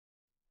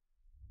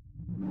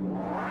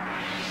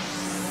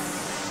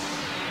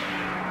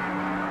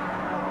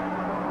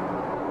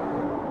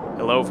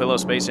Hello fellow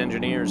space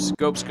engineers,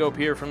 Gopescope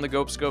here from the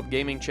Gopescope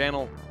gaming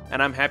channel,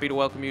 and I'm happy to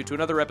welcome you to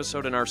another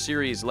episode in our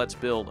series, Let's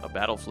Build a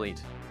Battlefleet.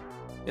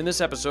 In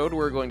this episode,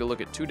 we're going to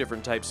look at two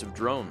different types of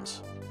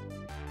drones.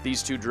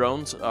 These two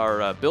drones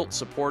are built,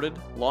 supported,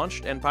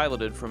 launched, and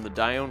piloted from the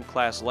Dione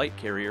Class Light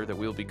Carrier that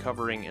we'll be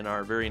covering in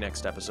our very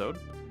next episode.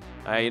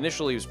 I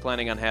initially was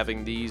planning on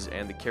having these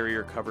and the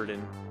carrier covered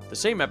in the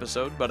same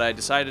episode, but I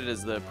decided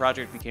as the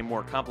project became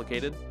more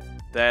complicated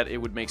that it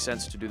would make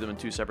sense to do them in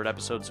two separate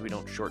episodes so we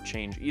don't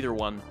shortchange either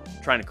one,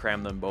 trying to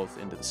cram them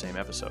both into the same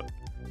episode.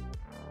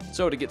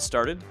 So to get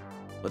started,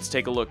 let's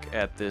take a look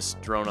at this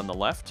drone on the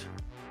left.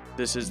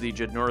 This is the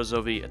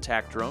Jednorazovy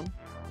attack drone.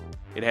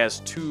 It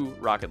has two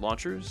rocket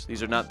launchers.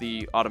 These are not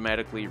the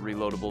automatically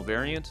reloadable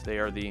variant. They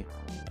are the,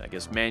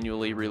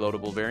 manually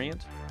reloadable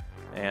variant.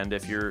 And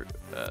if you're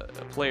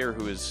a player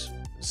who is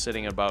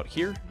sitting about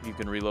here, you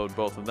can reload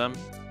both of them.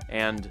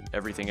 And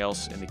everything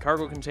else in the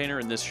cargo container.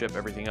 In this ship,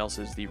 everything else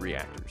is the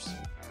reactors.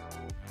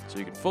 So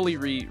you can fully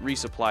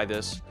resupply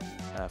this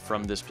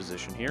from this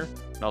position here.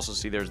 You can also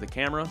see there's the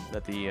camera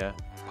that the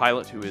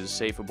pilot who is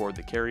safe aboard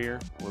the carrier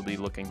will be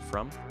looking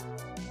from.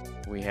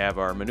 We have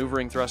our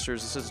maneuvering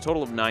thrusters. This is a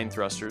total of 9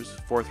 thrusters.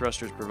 4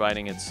 thrusters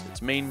providing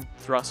its main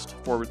thrust,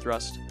 forward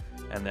thrust,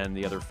 and then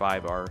the other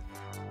 5 are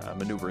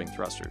maneuvering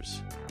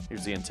thrusters.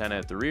 Here's the antenna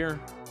at the rear,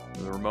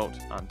 the remote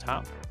on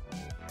top.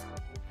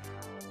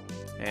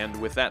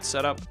 And with that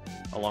setup,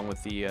 along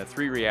with the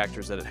 3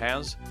 reactors that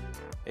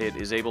it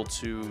is able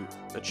to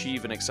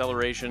achieve an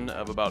acceleration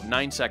of about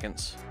 9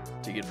 seconds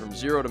to get from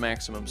 0 to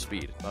maximum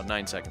speed. About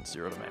 9 seconds,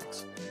 0 to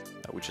max,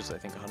 which is, I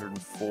think,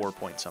 104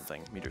 point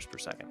something meters per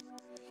second.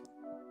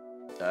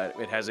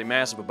 It has a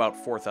mass of about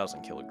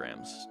 4,000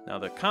 kilograms. Now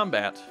the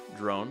combat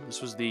drone,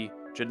 this was the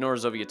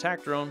Jednorazovy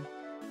attack drone.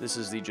 This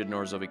is the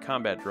Jednorazovy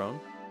combat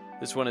drone.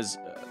 This one is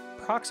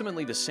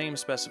approximately the same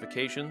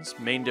specifications,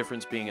 main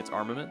difference being its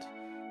armament.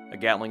 A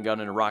Gatling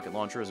gun and a rocket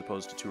launcher as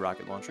opposed to 2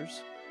 rocket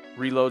launchers.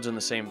 Reloads in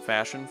the same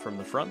fashion from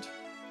the front.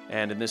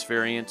 And in this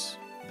variant,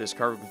 this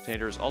cargo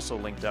container is also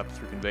linked up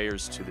through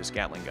conveyors to this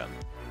Gatling gun.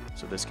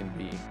 So this can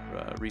be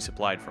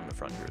resupplied from the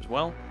front here as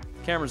well.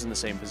 The camera's in the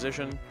same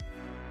position.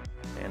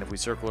 And if we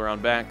circle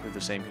around back, with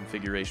the same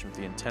configuration with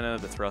the antenna,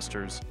 the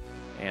thrusters,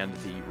 and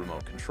the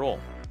remote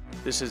control.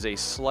 This is a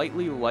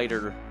slightly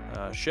lighter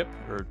ship,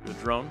 or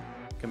drone,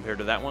 compared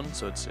to that one.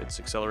 So its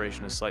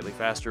acceleration is slightly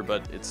faster,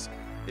 but it's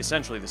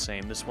essentially the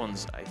same. This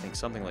one's, I think,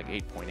 something like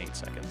 8.8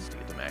 seconds to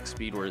get to max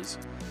speed, whereas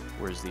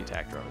the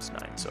attack drone is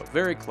 9. So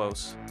very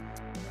close.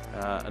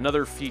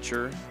 Another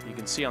feature, you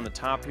can see on the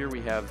top here,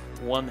 we have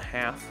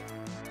 1/2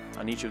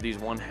 on each of these,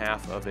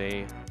 1/2 of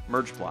a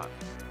merge block.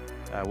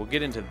 We'll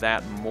get into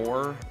that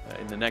more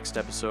in the next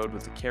episode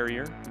with the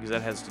carrier, because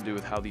that has to do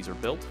with how these are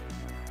built.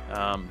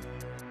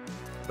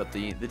 But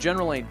the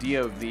general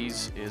idea of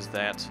these is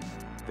that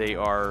they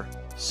are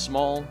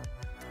small.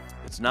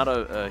 It's not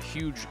a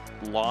huge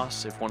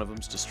loss if one of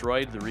them's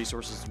destroyed. The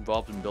resources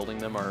involved in building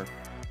them are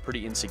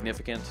pretty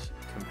insignificant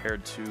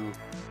compared to,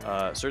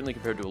 certainly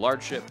compared to a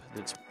large ship.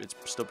 It's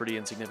still pretty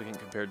insignificant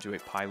compared to a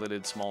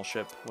piloted small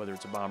ship, whether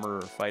it's a bomber or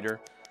a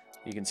fighter.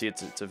 You can see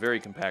it's a very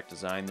compact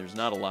design. There's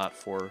not a lot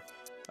for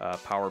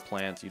power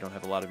plant. You don't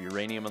have a lot of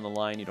uranium on the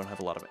line. You don't have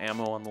a lot of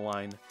ammo on the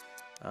line.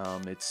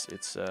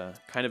 It's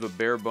kind of a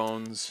bare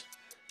bones,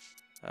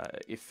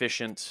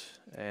 efficient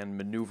and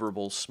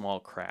maneuverable small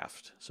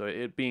craft. So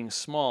it being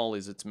small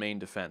is its main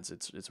defense.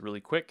 It's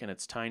really quick and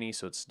it's tiny,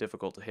 so it's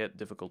difficult to hit,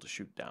 difficult to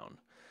shoot down.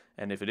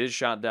 And if it is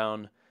shot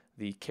down,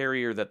 the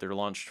carrier that they're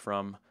launched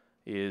from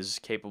is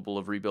capable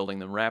of rebuilding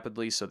them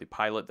rapidly, so the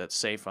pilot that's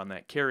safe on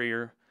that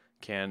carrier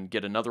can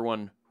get another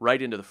one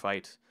right into the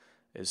fight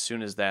as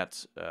soon as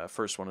that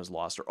first one is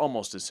lost, or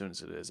almost as soon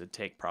as it is. It'd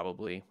take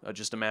probably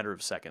just a matter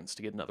of seconds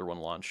to get another one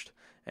launched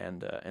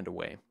and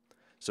away.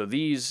 So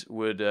these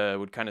would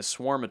kind of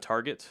swarm a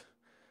target.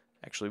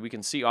 Actually, we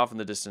can see off in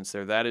the distance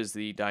there, that is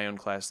the Dione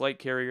Class Light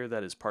Carrier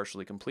that is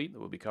partially complete, that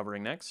we'll be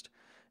covering next.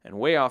 And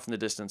way off in the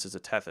distance is a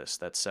Tethys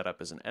that's set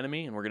up as an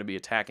enemy, and we're going to be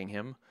attacking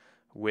him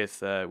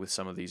with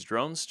some of these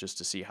drones just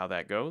to see how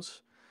that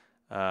goes.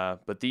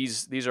 But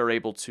these are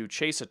able to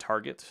chase a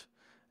target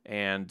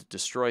and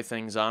destroy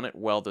things on it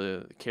while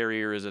the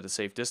carrier is at a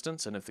safe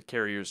distance. And if the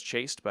carrier is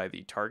chased by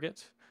the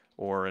target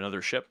or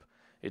another ship,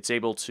 it's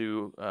able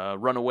to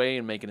run away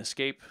and make an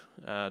escape,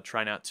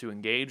 try not to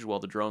engage while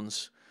the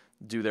drones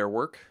do their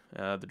work.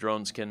 The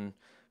drones can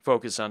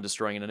focus on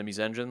destroying an enemy's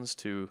engines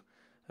to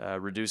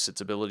reduce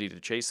its ability to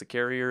chase the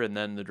carrier, and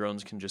then the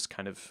drones can just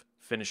kind of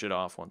finish it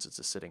off once it's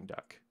a sitting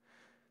duck.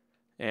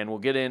 And we'll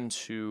get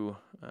into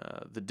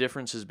the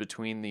differences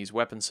between these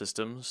weapon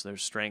systems, their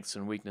strengths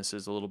and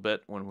weaknesses a little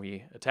bit when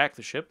we attack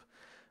the ship.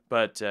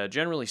 But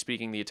generally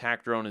speaking, the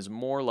attack drone is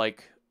more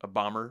like a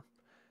bomber,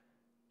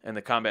 and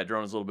the combat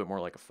drone is a little bit more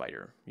like a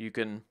fighter. You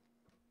can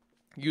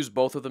use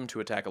both of them to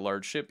attack a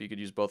large ship. You could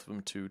use both of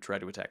them to try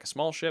to attack a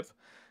small ship.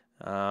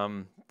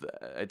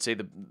 I'd say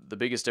the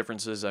biggest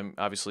difference is,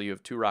 obviously you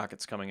have 2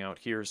 rockets coming out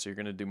here, so you're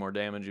going to do more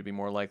damage. You'd be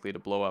more likely to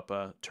blow up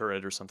a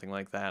turret or something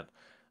like that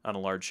on a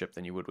large ship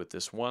than you would with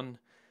this one.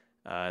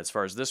 As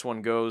far as this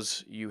one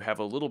goes, you have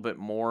a little bit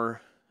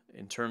more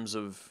in terms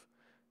of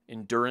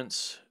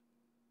endurance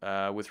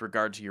with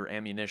regard to your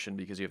ammunition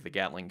because you have the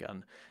Gatling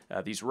gun.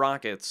 These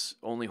rockets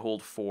only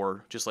hold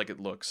 4, just like it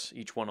looks.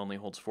 Each one only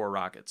holds 4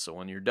 rockets, so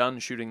when you're done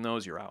shooting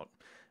those, you're out.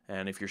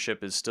 And if your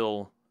ship is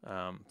still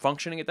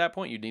functioning at that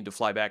point, you'd need to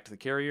fly back to the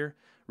carrier,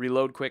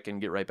 reload quick,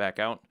 and get right back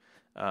out.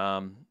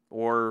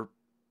 Or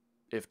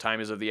if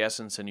time is of the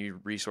essence and your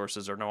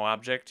resources are no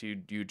object, you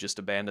just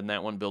abandon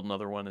that one, build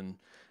another one,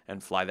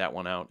 and fly that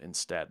one out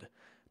instead.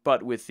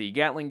 But with the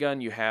Gatling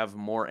gun, you have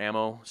more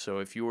ammo, so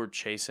if you were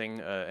chasing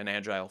an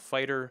agile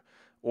fighter,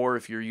 or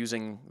if you're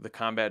using the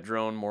combat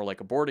drone more like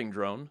a boarding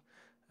drone,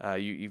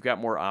 you've got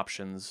more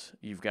options,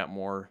 you've got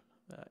more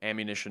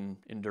ammunition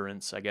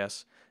endurance, I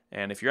guess.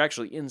 And if you're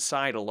actually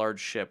inside a large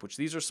ship, which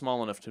these are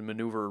small enough to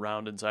maneuver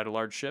around inside a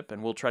large ship,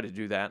 and we'll try to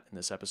do that in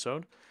this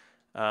episode,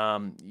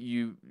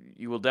 you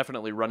will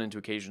definitely run into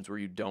occasions where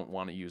you don't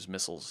want to use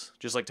missiles.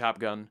 Just like Top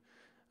Gun,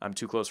 I'm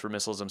too close for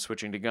missiles, I'm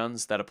switching to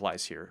guns. That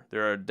applies here.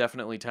 There are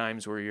definitely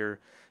times where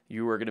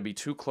you are going to be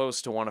too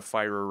close to want to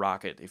fire a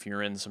rocket if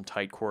you're in some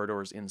tight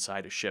corridors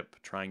inside a ship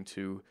trying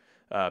to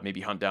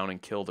maybe hunt down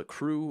and kill the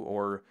crew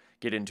or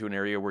get into an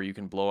area where you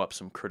can blow up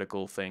some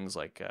critical things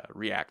like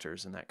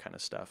reactors and that kind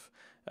of stuff.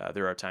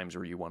 There are times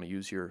where you want to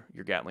use your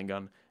Gatling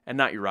gun and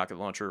not your rocket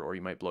launcher, or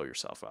you might blow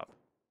yourself up.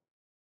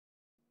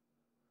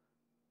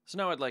 So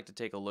now I'd like to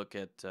take a look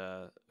at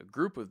a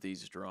group of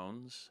these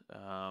drones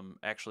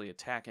actually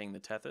attacking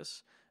the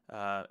Tethys.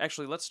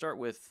 Actually, let's start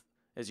with,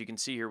 as you can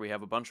see here, we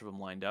have a bunch of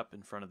them lined up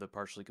in front of the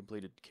partially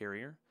completed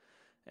carrier.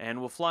 And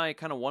we'll fly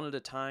kind of one at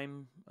a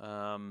time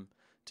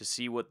to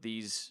see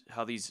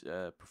how these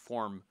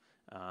perform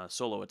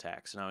solo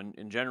attacks. Now,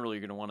 in general,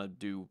 you're going to want to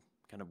do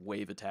kind of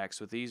wave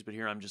attacks with these, but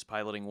here I'm just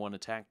piloting one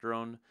attack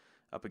drone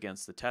up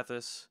against the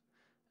Tethys.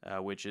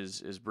 Which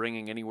is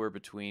bringing anywhere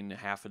between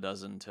half a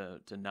dozen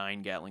to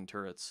 9 Gatling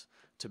turrets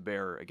to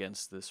bear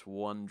against this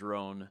one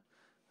drone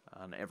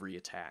on every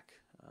attack.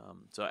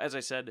 So as I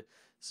said,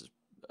 this is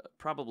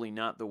probably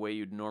not the way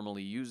you'd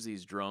normally use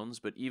these drones,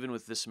 but even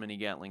with this many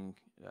Gatling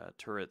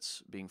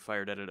turrets being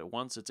fired at it at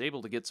once, it's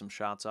able to get some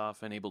shots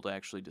off and able to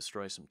actually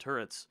destroy some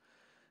turrets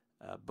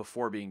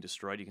before being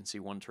destroyed. You can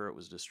see one turret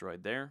was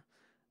destroyed there.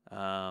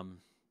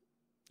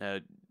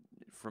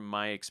 From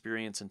my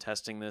experience in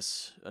testing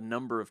this a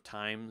number of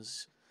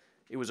times,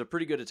 it was a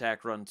pretty good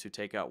attack run to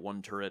take out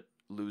one turret,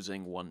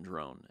 losing one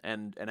drone.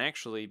 And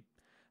actually,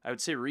 I would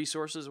say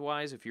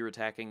resources-wise, if you're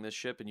attacking this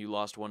ship and you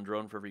lost one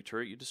drone for every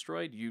turret you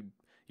destroyed,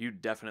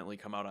 you'd definitely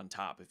come out on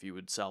top if you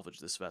would salvage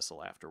this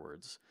vessel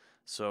afterwards.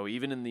 So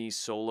even in the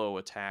solo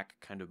attack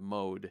kind of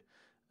mode,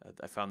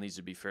 I found these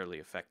to be fairly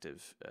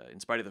effective, in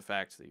spite of the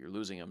fact that you're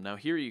losing them. Now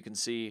here you can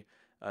see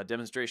a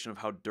demonstration of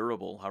how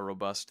durable, how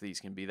robust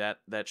these can be.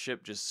 That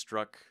ship just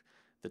struck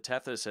the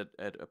Tethys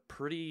at a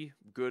pretty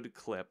good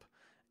clip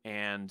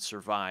and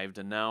survived,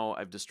 and now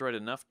I've destroyed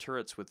enough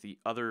turrets with the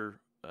other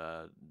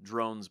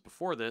drones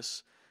before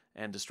this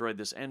and destroyed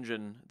this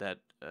engine that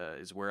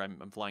is where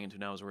I'm flying into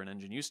now, is where an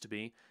engine used to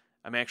be.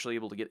 I'm actually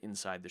able to get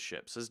inside the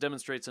ship. So this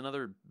demonstrates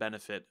another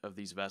benefit of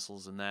these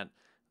vessels in that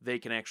they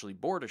can actually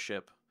board a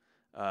ship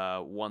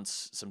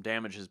once some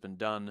damage has been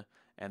done,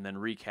 and then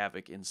wreak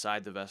havoc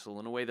inside the vessel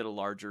in a way that a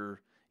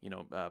larger,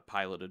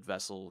 piloted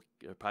vessel,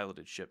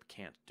 piloted ship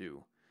can't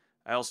do.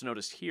 I also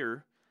noticed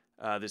here,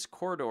 this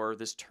corridor,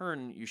 this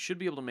turn, you should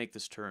be able to make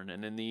this turn,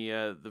 and in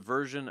the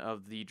version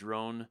of the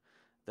drone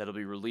that'll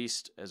be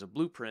released as a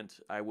blueprint,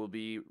 I will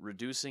be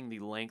reducing the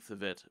length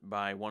of it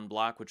by 1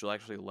 block, which will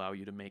actually allow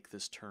you to make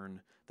this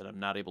turn that I'm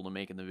not able to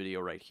make in the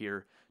video right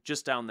here.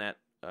 Just down that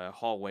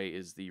hallway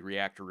is the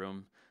reactor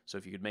room, so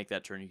if you could make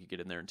that turn, you could get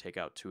in there and take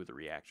out 2 of the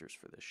reactors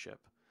for this ship.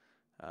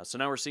 So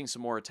now we're seeing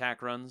some more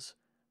attack runs.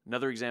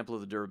 Another example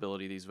of the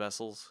durability of these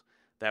vessels.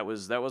 That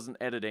wasn't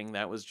editing,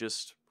 that was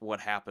just what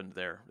happened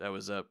there. That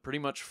was a pretty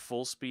much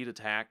full speed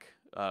attack,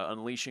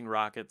 unleashing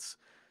rockets,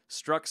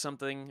 struck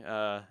something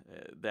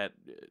that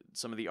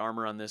some of the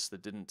armor on this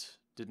that didn't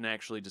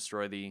actually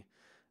destroy the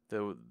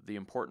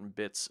important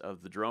bits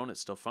of the drone.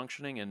 It's still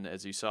functioning, and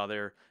as you saw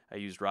there, I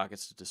used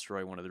rockets to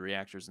destroy one of the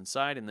reactors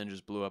inside and then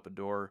just blew up a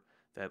door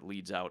that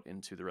leads out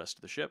into the rest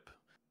of the ship.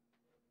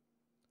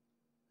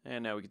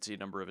 And now we can see a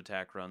number of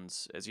attack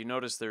runs. As you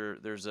notice,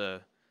 there's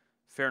a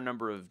fair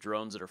number of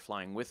drones that are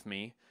flying with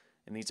me.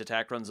 In these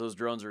attack runs, those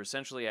drones are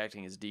essentially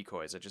acting as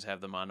decoys. I just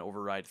have them on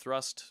override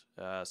thrust,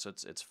 so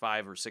it's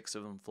 5 or 6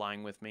 of them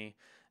flying with me.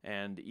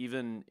 And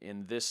even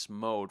in this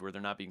mode where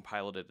they're not being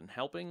piloted and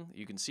helping,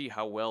 you can see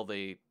how well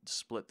they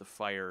split the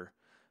fire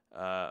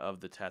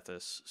of the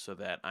Tethys so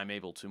that I'm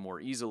able to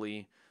more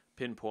easily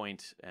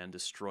pinpoint and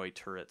destroy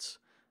turrets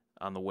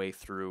on the way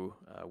through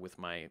with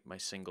my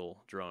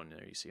single drone.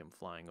 There you see them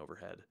flying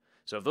overhead.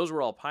 So if those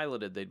were all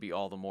piloted, they'd be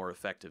all the more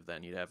effective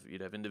then. You'd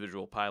have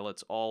individual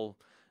pilots all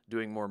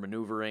doing more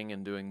maneuvering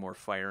and doing more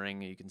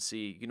firing. You can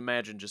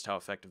imagine just how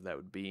effective that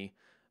would be.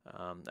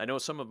 I know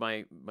some of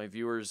my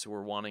viewers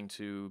were wanting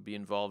to be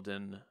involved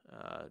in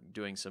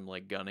doing some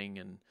like gunning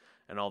and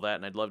all that,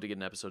 and I'd love to get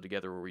an episode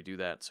together where we do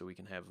that so we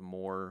can have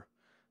more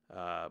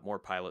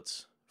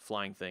pilots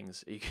flying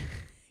things.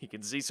 You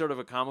can see sort of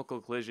a comical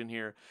collision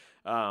here.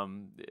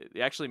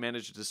 They actually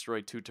managed to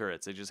destroy 2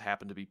 turrets. They just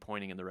happened to be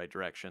pointing in the right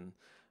direction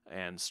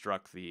and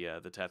struck the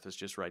Tethys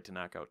just right to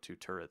knock out 2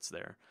 turrets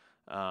there.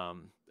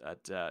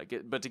 But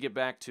to get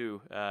back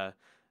to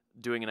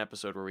doing an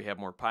episode where we have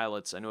more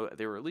pilots, I know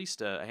there were at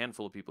least a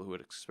handful of people who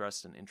had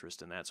expressed an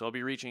interest in that. So I'll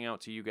be reaching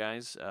out to you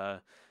guys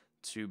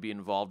to be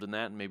involved in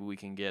that, and maybe we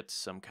can get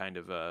some kind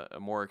of a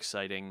more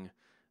exciting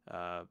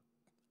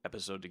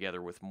episode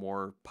together with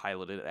more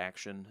piloted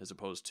action as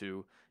opposed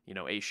to, you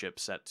know, a ship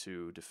set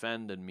to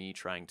defend and me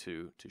trying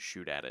to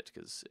shoot at it,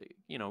 because,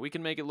 you know, we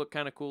can make it look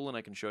kind of cool and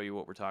I can show you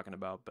what we're talking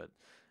about, but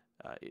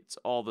it's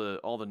all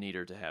the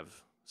neater to have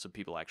some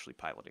people actually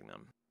piloting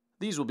them.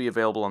 These will be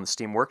available on the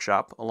Steam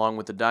Workshop along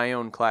with the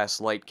Dione Class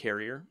Light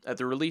Carrier at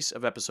the release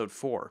of episode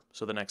 4,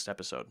 so the next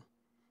episode.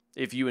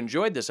 If you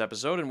enjoyed this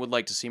episode and would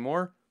like to see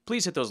more,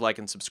 please hit those like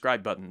and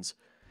subscribe buttons.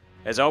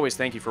 As always,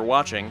 thank you for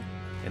watching,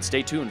 and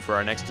stay tuned for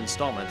our next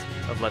installment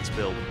of Let's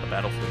Build a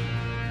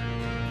Battlefleet.